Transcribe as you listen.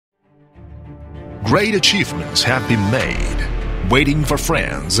Great achievements have been made, waiting for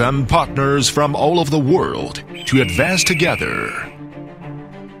friends and partners from all over the world to advance together.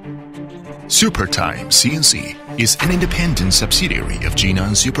 Supertime CNC is an independent subsidiary of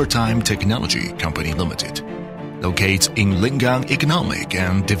Jinan Supertime Technology Company Limited. Located in Lingang Economic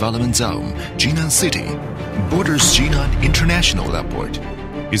and Development Zone, Jinan City, borders Jinan International Airport,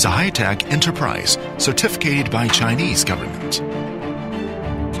 is a high-tech enterprise certificated by Chinese government.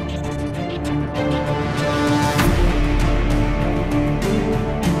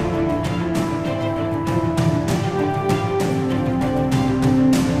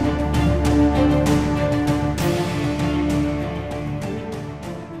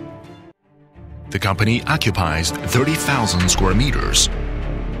 The company occupies 30,000 square meters,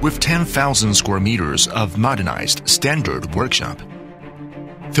 with 10,000 square meters of modernized standard workshop,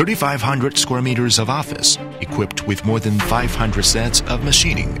 3,500 square meters of office equipped with more than 500 sets of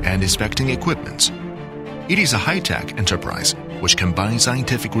machining and inspecting equipment. It is a high-tech enterprise which combines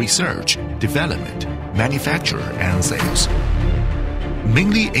scientific research, development, manufacture, and sales.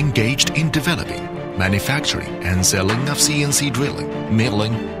 Mainly engaged in developing, manufacturing, and selling of CNC drilling,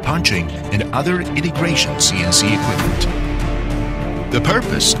 milling, punching, and other integration CNC equipment. The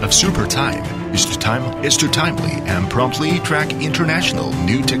purpose of Supertime is to timely and promptly track international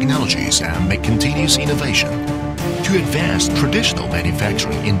new technologies and make continuous innovation, to advance traditional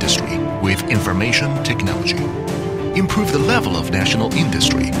manufacturing industry with information technology, improve the level of national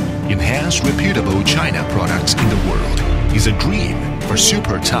industry, enhance reputable China products in the world is a dream for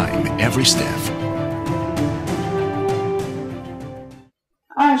Supertime every staff.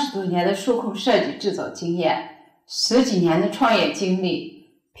 20多年的数控设计制造经验，10几年的创业经历，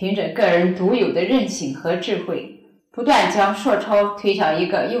凭着个人独有的韧性和智慧，不断将硕超推向一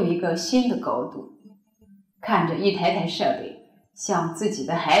个又一个新的高度。看着一台台设备像自己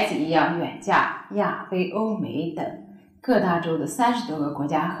的孩子一样远嫁亚非欧美等各大洲的30多个国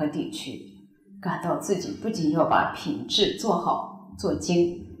家和地区，感到自己不仅要把品质做好做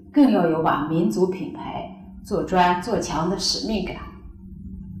精，更要有把民族品牌做专做强的使命感。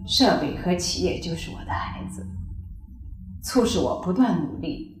设备和企业就是我的孩子，促使我不断努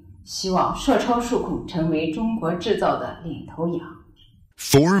力，希望硕超数控成为中国制造的领头羊。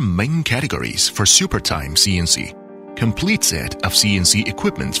 4 main categories for Supertime CNC. Complete set of CNC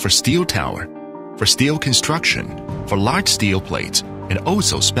equipment for steel tower, for steel construction, for large steel plates, and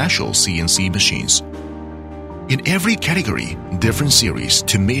also special CNC machines. In every category, different series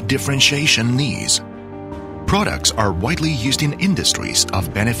to meet differentiation needs. Products are widely used in industries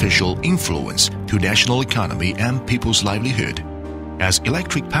of beneficial influence to national economy and people's livelihood, as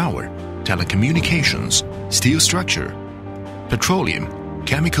electric power, telecommunications, steel structure, petroleum,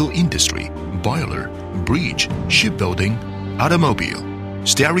 chemical industry, boiler, bridge, shipbuilding, automobile,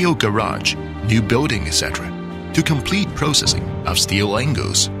 stereo garage, new building, etc., to complete processing of steel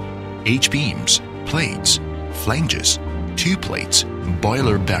angles, H-beams, plates, flanges, tube plates,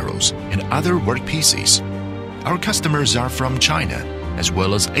 boiler barrels, and other workpieces. Our customers are from China, as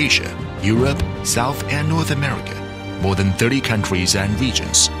well as Asia, Europe, South and North America, more than 30 countries and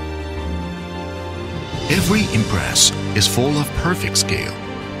regions. Every impress is full of perfect scale.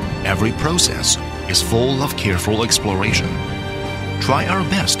 Every process is full of careful exploration. Try our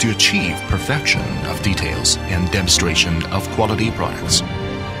best to achieve perfection of details and demonstration of quality products.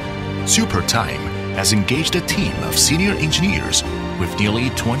 Supertime has engaged a team of senior engineers with nearly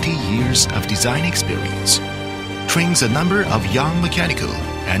 20 years of design experience, trains a number of young mechanical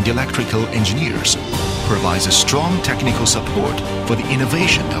and electrical engineers, provides a strong technical support for the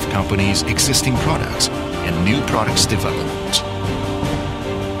innovation of companies' existing products and new products development.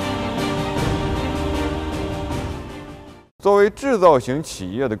 作为制造型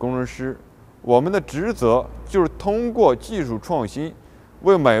企业的工程师，我们的职责就是通过技术创新，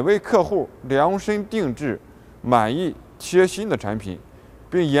为每位客户量身定制满意贴心的产品，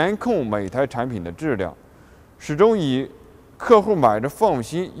并严控每台产品的质量，始终以客户买着放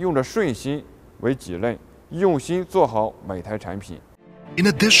心、用着顺心为己任，用心做好每台产品。 In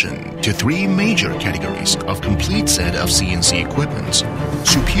addition to 3 major categories of complete set of CNC equipment,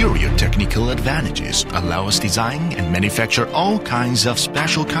 superior technical advantages allow us design and manufacture all kinds of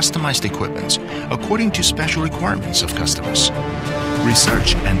special customized equipment according to special requirements of customers.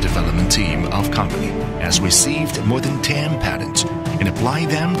 Research and development team of company has received more than 10 patents and apply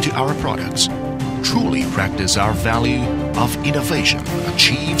them to our products. Truly practice our value of innovation,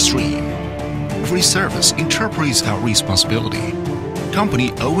 achieve stream. Every service interprets our responsibility.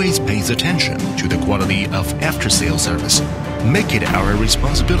 Company always pays attention to the quality of after-sales service. Make it our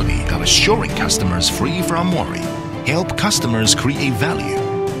responsibility of assuring customers free from worry. Help customers create value.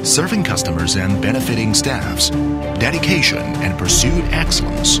 serving customers and benefiting staffs, dedication and pursued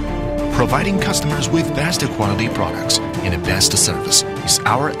excellence. Providing customers with best quality products and the best service is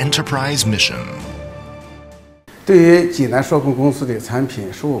our enterprise mission. 对于济南数控公司的产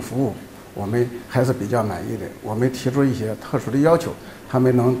品、售后服务，我们还是比较满意的。我们提出一些特殊的要求，他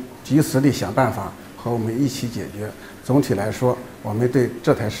们能及时的想办法和我们一起解决。总体来说，我们对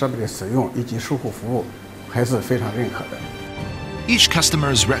这台设备的使用以及售后服务还是非常认可的。Each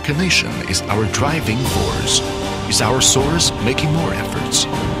customer's recognition is our driving force, is our source making more efforts.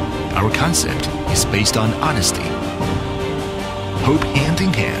 Our concept is based on honesty. Hope hand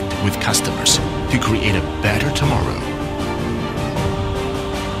in hand with customers to create a better tomorrow.